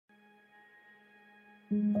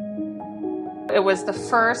It was the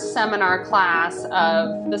first seminar class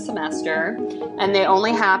of the semester, and they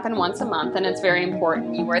only happen once a month, and it's very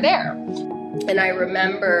important you were there. And I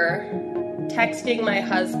remember texting my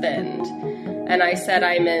husband, and I said,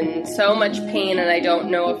 I'm in so much pain and I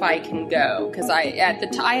don't know if I can go, because I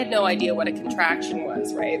had no idea what a contraction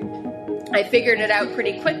was, right? I figured it out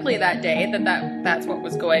pretty quickly that day that's what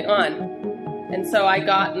was going on. And so I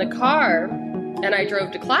got in the car and I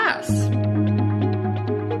drove to class.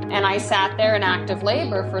 And I sat there in active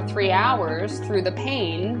labor for 3 hours through the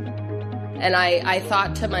pain. And I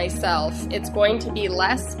thought to myself, it's going to be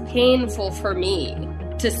less painful for me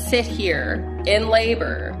to sit here in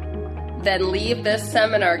labor than leave this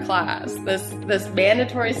seminar class, this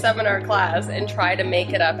mandatory seminar class, and try to make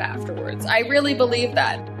it up afterwards. I really believe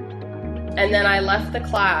that. And then I left the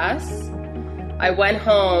class, I went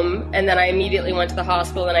home, and then I immediately went to the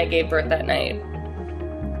hospital and I gave birth that night.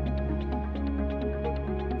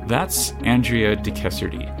 That's Andrea de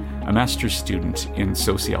Kesserdy, a master's student in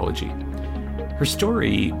sociology. Her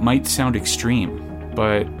story might sound extreme,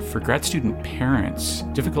 but for grad student parents,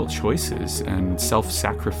 difficult choices and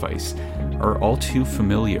self-sacrifice are all too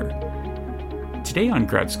familiar. Today on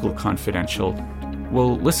Grad School Confidential,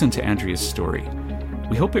 we'll listen to Andrea's story.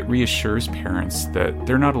 We hope it reassures parents that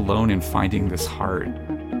they're not alone in finding this hard.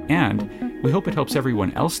 And we hope it helps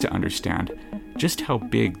everyone else to understand just how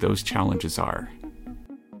big those challenges are.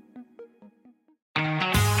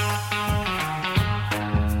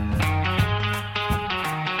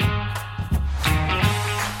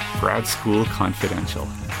 Grad School Confidential,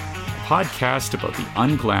 a podcast about the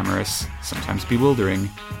unglamorous, sometimes bewildering,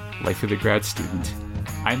 life of the grad student.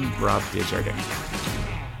 I'm Rob Desjardins.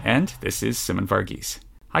 And this is Simon Varghese.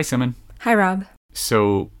 Hi, Simon. Hi, Rob.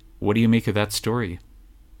 So, what do you make of that story?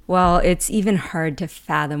 Well, it's even hard to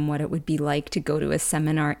fathom what it would be like to go to a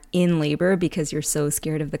seminar in labor because you're so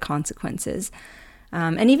scared of the consequences.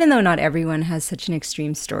 And even though not everyone has such an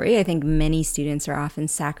extreme story, I think many students are often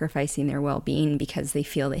sacrificing their well-being because they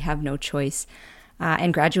feel they have no choice.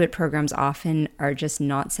 And graduate programs often are just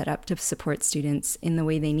not set up to support students in the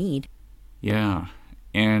way they need. Yeah,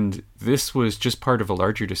 and this was just part of a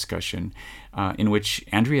larger discussion in which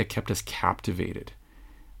Andrea kept us captivated.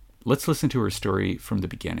 Let's listen to her story from the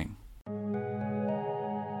beginning.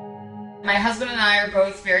 My husband and I are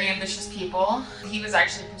both very ambitious people. He was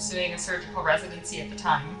actually pursuing a surgical residency at the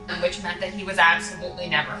time, which meant that he was absolutely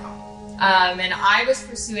never home. And I was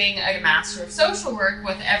pursuing a Master of Social Work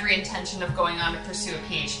with every intention of going on to pursue a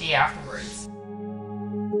PhD afterwards.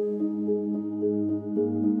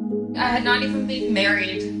 I had not even been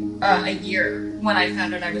married a year when I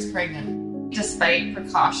found out I was pregnant. Despite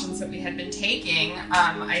precautions that we had been taking,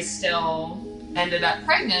 I still ended up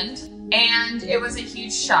pregnant. And it was a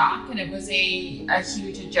huge shock, and it was a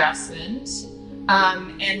huge adjustment.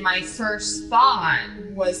 And my first thought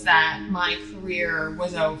was that my career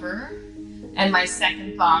was over. And my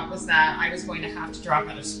second thought was that I was going to have to drop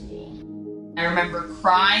out of school. I remember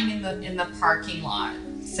crying in the parking lot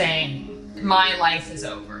saying, my life is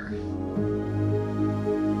over.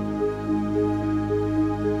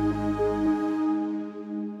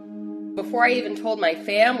 Before I even told my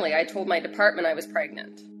family, I told my department I was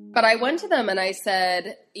pregnant. But I went to them and I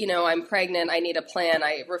said, I'm pregnant. I need a plan.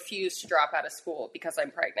 I refuse to drop out of school because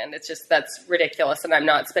I'm pregnant. It's just, that's ridiculous. And I'm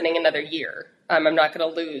not spending another year. I'm not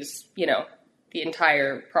going to lose, the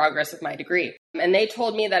entire progress of my degree. And they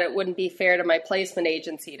told me that it wouldn't be fair to my placement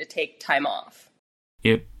agency to take time off.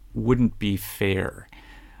 It wouldn't be fair.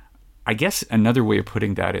 I guess another way of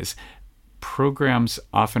putting that is programs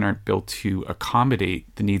often aren't built to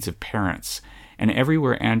accommodate the needs of parents. And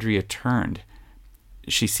everywhere Andrea turned,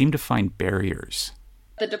 she seemed to find barriers.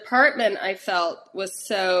 The department, I felt, was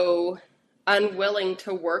so unwilling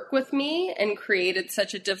to work with me and created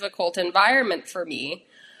such a difficult environment for me.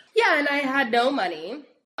 Yeah, and I had no money.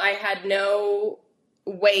 I had no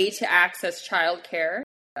way to access childcare.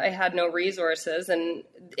 I had no resources. And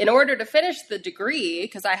in order to finish the degree,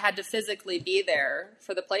 because I had to physically be there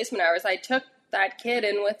for the placement hours, I took that kid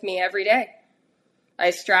in with me every day. I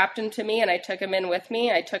strapped him to me and I took him in with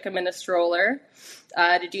me. I took him in a stroller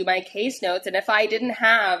to do my case notes. And if I didn't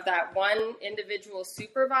have that one individual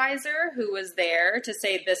supervisor who was there to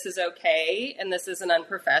say this is okay and this isn't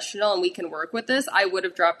unprofessional and we can work with this, I would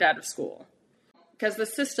have dropped out of school. Because the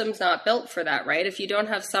system's not built for that, right? If you don't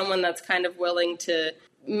have someone that's kind of willing to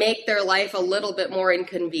make their life a little bit more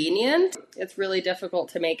inconvenient, it's really difficult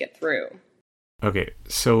to make it through. Okay,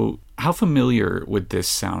 so how familiar would this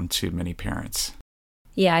sound to many parents?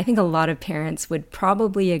 Yeah, I think a lot of parents would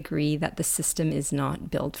probably agree that the system is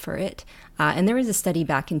not built for it. And there was a study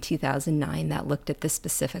back in 2009 that looked at this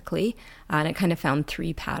specifically, and it kind of found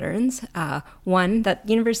three patterns. One, that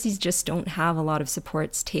universities just don't have a lot of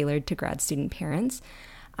supports tailored to grad student parents.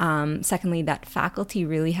 Secondly, that faculty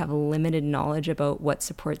really have a limited knowledge about what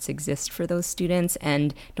supports exist for those students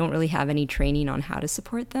and don't really have any training on how to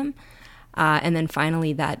support them. And then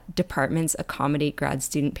finally, that departments accommodate grad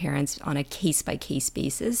student parents on a case-by-case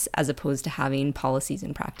basis as opposed to having policies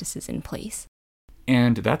and practices in place.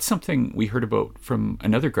 And that's something we heard about from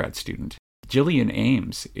another grad student. Jillian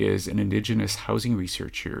Ames is an Indigenous housing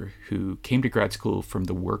researcher who came to grad school from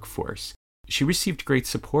the workforce. She received great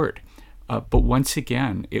support, but once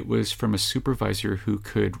again, it was from a supervisor who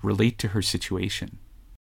could relate to her situation.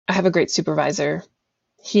 I have a great supervisor.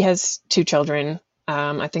 He has 2 children.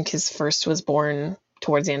 I think his first was born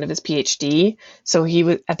towards the end of his PhD. So he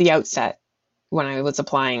was at the outset when I was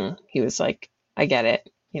applying, he was like, I get it.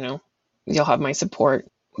 You'll have my support.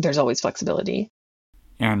 There's always flexibility.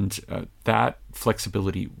 And that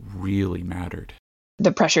flexibility really mattered.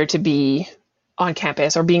 The pressure to be on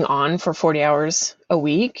campus or being on for 40 hours a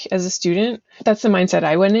week as a student, that's the mindset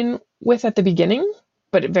I went in with at the beginning,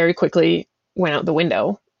 but it very quickly went out the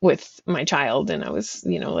window with my child. And I was,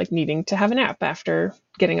 needing to have a nap after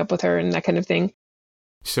getting up with her and that kind of thing.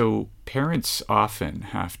 So parents often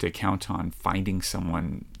have to count on finding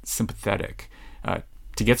someone sympathetic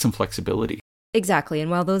to get some flexibility. Exactly.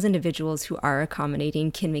 And while those individuals who are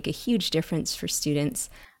accommodating can make a huge difference for students,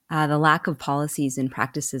 the lack of policies and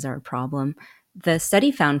practices are a problem. The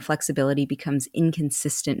study found flexibility becomes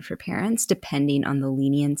inconsistent for parents depending on the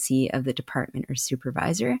leniency of the department or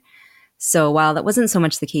supervisor. So while that wasn't so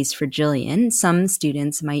much the case for Jillian, some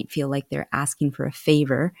students might feel like they're asking for a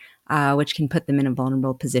favor, which can put them in a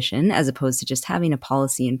vulnerable position as opposed to just having a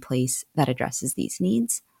policy in place that addresses these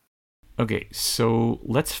needs. Okay, so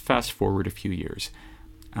let's fast forward a few years.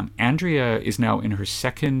 Andrea is now in her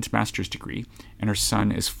second master's degree, and her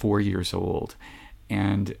son is 4 years old.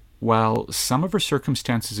 And while some of her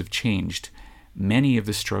circumstances have changed, many of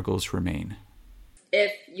the struggles remain.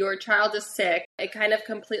 If your child is sick, it kind of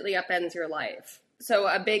completely upends your life. So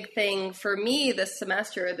a big thing for me this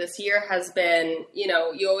year has been,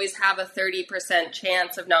 you always have a 30%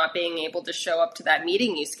 chance of not being able to show up to that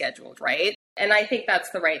meeting you scheduled, right? And I think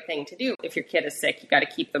that's the right thing to do. If your kid is sick, you got to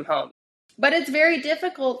keep them home. But it's very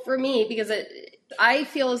difficult for me because I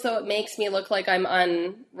feel as though it makes me look like I'm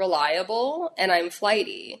unreliable and I'm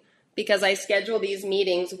flighty because I schedule these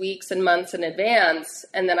meetings weeks and months in advance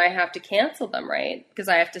and then I have to cancel them, right? Because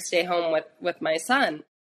I have to stay home with my son.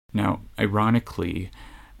 Now, ironically,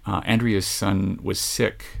 Andrea's son was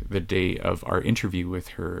sick the day of our interview with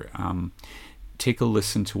her. Take a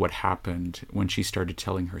listen to what happened when she started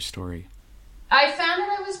telling her story. I found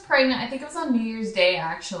out I was pregnant, I think it was on New Year's Day,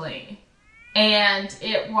 actually. And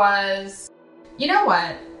it was, you know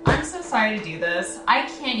what? I'm so sorry to do this. I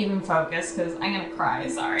can't even focus because I'm going to cry,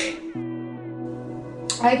 sorry.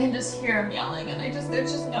 I can just hear him yelling and it's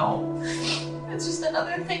just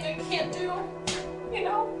another thing I can't do,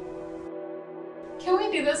 Can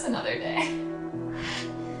we do this another day?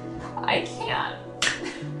 I can't.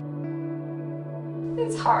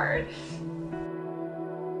 It's hard.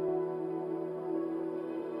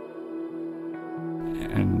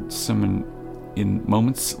 And in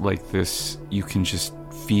moments like this, you can just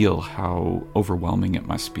feel how overwhelming it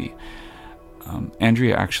must be.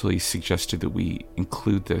 Andrea actually suggested that we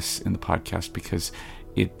include this in the podcast because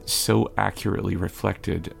it so accurately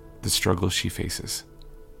reflected the struggles she faces.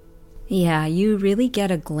 Yeah, you really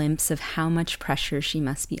get a glimpse of how much pressure she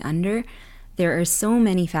must be under. There are so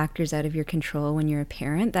many factors out of your control when you're a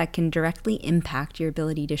parent that can directly impact your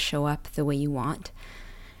ability to show up the way you want.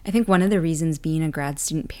 I think one of the reasons being a grad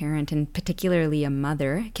student parent, and particularly a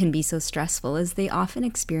mother, can be so stressful is they often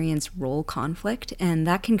experience role conflict, and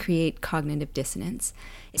that can create cognitive dissonance.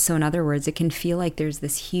 So in other words, it can feel like there's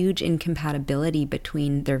this huge incompatibility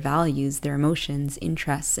between their values, their emotions,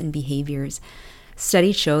 interests, and behaviors.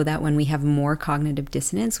 Studies show that when we have more cognitive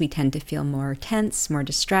dissonance, we tend to feel more tense, more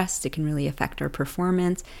distressed. It can really affect our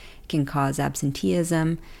performance. It can cause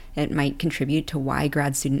absenteeism. It might contribute to why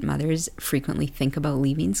grad student mothers frequently think about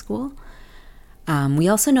leaving school. We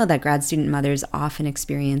also know that grad student mothers often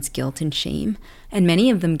experience guilt and shame, and many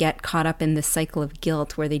of them get caught up in this cycle of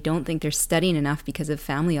guilt where they don't think they're studying enough because of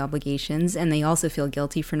family obligations, and they also feel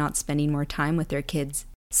guilty for not spending more time with their kids.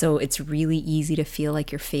 So it's really easy to feel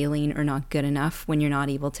like you're failing or not good enough when you're not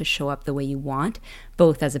able to show up the way you want,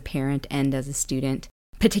 both as a parent and as a student.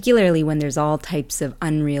 Particularly when there's all types of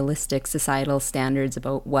unrealistic societal standards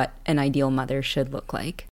about what an ideal mother should look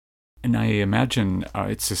like. And I imagine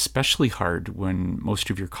it's especially hard when most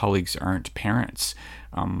of your colleagues aren't parents.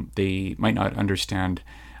 They might not understand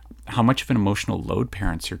how much of an emotional load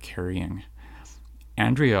parents are carrying.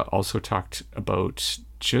 Andrea also talked about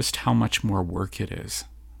just how much more work it is.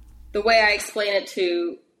 The way I explain it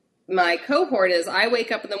to my cohort is I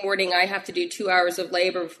wake up in the morning, I have to do 2 hours of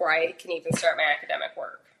labor before I can even start my academic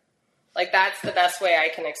work. Like, that's the best way I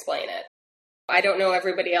can explain it. I don't know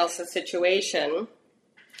everybody else's situation.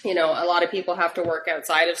 You know, a lot of people have to work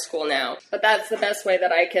outside of school now, but that's the best way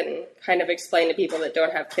that I can kind of explain to people that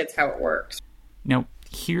don't have kids how it works. Now,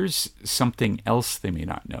 here's something else they may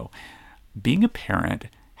not know. Being a parent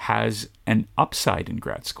has an upside in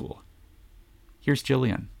grad school. Here's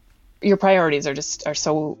Jillian. Your priorities are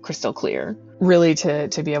so crystal clear, really,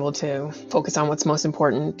 to be able to focus on what's most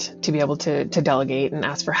important, to be able to delegate and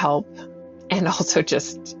ask for help, and also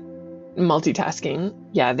just multitasking.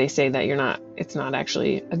 Yeah, they say that it's not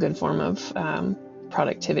actually a good form of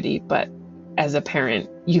productivity, but as a parent,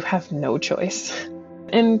 you have no choice.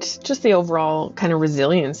 And just the overall kind of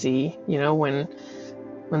resiliency, you know, when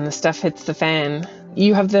the stuff hits the fan,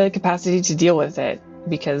 you have the capacity to deal with it,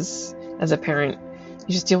 because as a parent,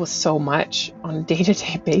 you just deal with so much on a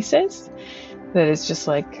day-to-day basis that it's just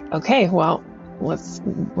like, okay, well,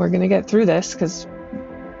 we're going to get through this because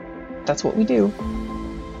that's what we do.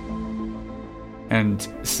 And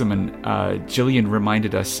Simon, Jillian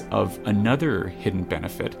reminded us of another hidden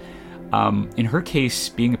benefit. In her case,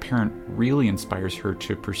 being a parent really inspires her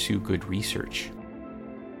to pursue good research.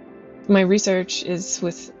 My research is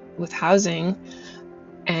with housing,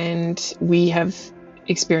 and we have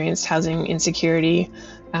experienced housing insecurity.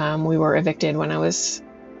 We were rent-evicted when I was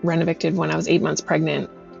 8 months pregnant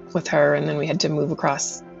with her, and then we had to move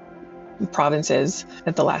across provinces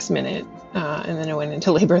at the last minute, and then I went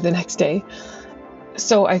into labor the next day.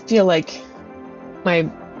 So I feel like my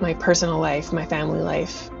personal life, my family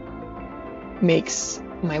life, makes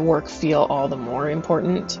my work feel all the more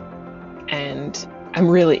important, and I'm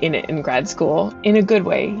really in it in grad school in a good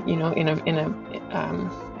way, you know, in a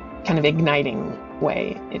kind of igniting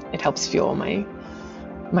way. It helps fuel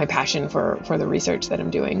my passion for the research that I'm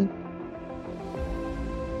doing.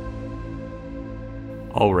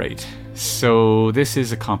 All right, so this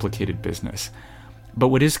is a complicated business, but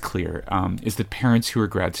what is clear is that parents who are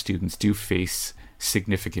grad students do face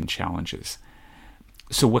significant challenges.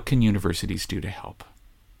 So what can universities do to help?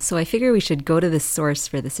 So I figure we should go to the source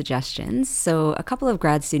for the suggestions. So a couple of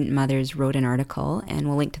grad student mothers wrote an article, and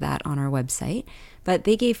we'll link to that on our website, but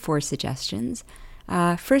they gave 4 suggestions.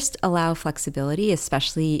 First, allow flexibility,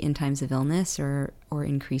 especially in times of illness or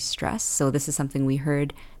increased stress. So this is something we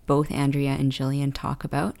heard both Andrea and Jillian talk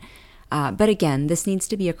about. But again, this needs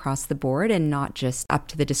to be across the board and not just up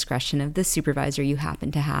to the discretion of the supervisor you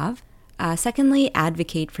happen to have. Secondly,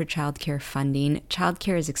 advocate for childcare funding.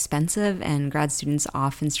 Childcare is expensive, and grad students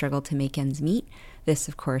often struggle to make ends meet. This,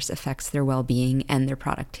 of course, affects their well-being and their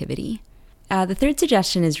productivity. The third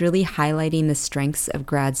suggestion is really highlighting the strengths of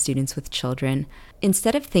grad students with children.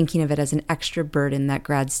 Instead of thinking of it as an extra burden that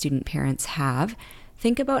grad student parents have,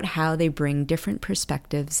 think about how they bring different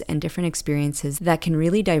perspectives and different experiences that can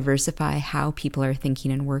really diversify how people are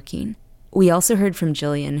thinking and working. We also heard from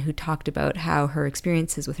Jillian, who talked about how her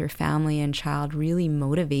experiences with her family and child really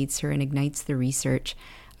motivates her and ignites the research.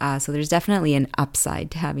 So there's definitely an upside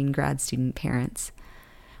to having grad student parents.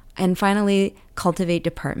 And finally, cultivate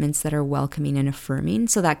departments that are welcoming and affirming.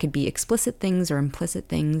 So that could be explicit things or implicit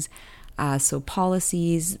things. So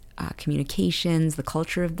policies, communications, the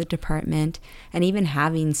culture of the department, and even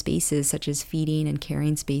having spaces such as feeding and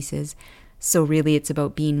caring spaces. So really, it's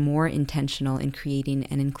about being more intentional in creating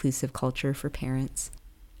an inclusive culture for parents.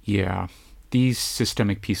 Yeah, these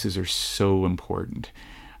systemic pieces are so important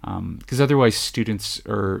because otherwise students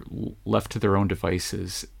are left to their own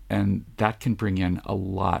devices, and that can bring in a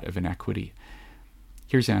lot of inequity.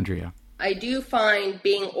 Here's Andrea. I do find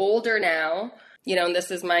being older now, you know, and this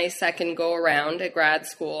is my second go around at grad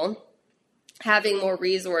school, having more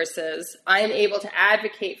resources, I am able to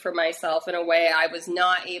advocate for myself in a way I was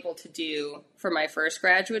not able to do for my first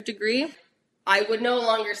graduate degree. I would no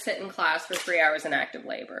longer sit in class for 3 hours in active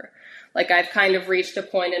labor. Like, I've kind of reached a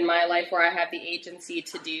point in my life where I have the agency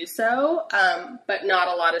to do so, but not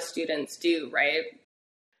a lot of students do, right?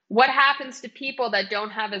 What happens to people that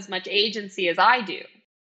don't have as much agency as I do?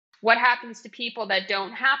 What happens to people that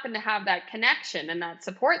don't happen to have that connection and that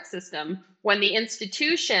support system when the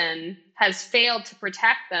institution has failed to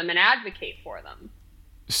protect them and advocate for them?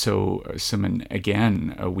 So, Simon,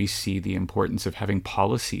 again, we see the importance of having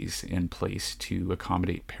policies in place to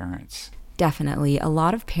accommodate parents. Definitely, a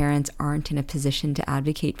lot of parents aren't in a position to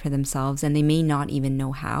advocate for themselves, and they may not even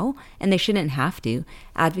know how, and they shouldn't have to.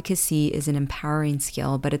 Advocacy is an empowering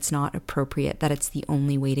skill, but it's not appropriate that it's the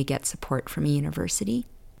only way to get support from a university.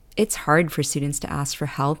 It's hard for students to ask for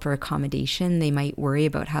help or accommodation. They might worry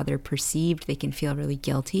about how they're perceived. They can feel really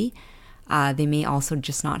guilty. They may also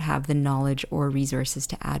just not have the knowledge or resources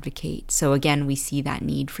to advocate. So again, we see that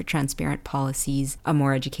need for transparent policies, a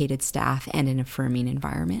more educated staff, and an affirming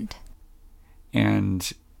environment. And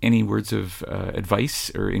any words of advice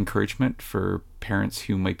or encouragement for parents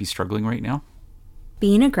who might be struggling right now?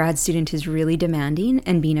 Being a grad student is really demanding,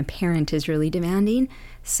 and being a parent is really demanding.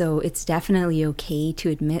 So it's definitely okay to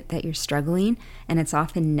admit that you're struggling, and it's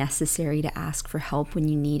often necessary to ask for help when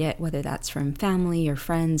you need it, whether that's from family or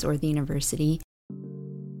friends or the university.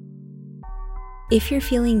 If you're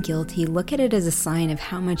feeling guilty, look at it as a sign of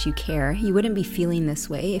how much you care. You wouldn't be feeling this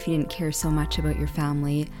way if you didn't care so much about your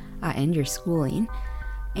family and your schooling.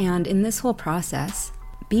 And in this whole process,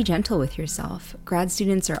 be gentle with yourself. Grad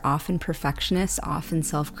students are often perfectionists, often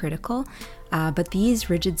self-critical, but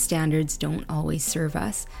these rigid standards don't always serve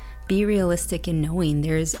us. Be realistic in knowing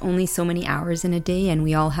there's only so many hours in a day and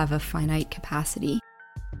we all have a finite capacity.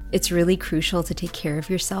 It's really crucial to take care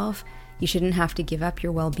of yourself. You shouldn't have to give up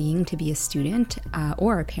your well-being to be a student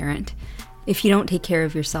or a parent. If you don't take care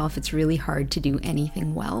of yourself, it's really hard to do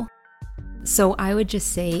anything well. So I would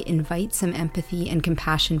just say invite some empathy and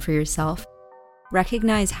compassion for yourself.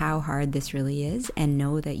 Recognize how hard this really is and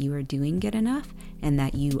know that you are doing good enough and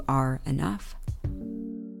that you are enough.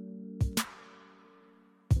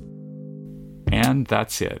 And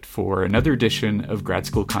that's it for another edition of Grad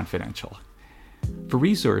School Confidential. For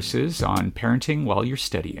resources on parenting while you're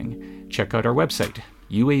studying, check out our website,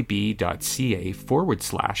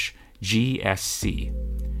 uab.ca/GSC.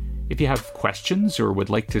 If you have questions or would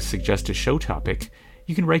like to suggest a show topic,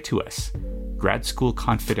 you can write to us,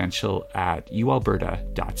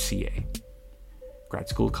 gradschoolconfidential@ualberta.ca. Grad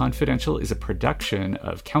School Confidential is a production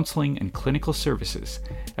of Counseling and Clinical Services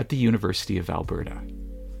at the University of Alberta.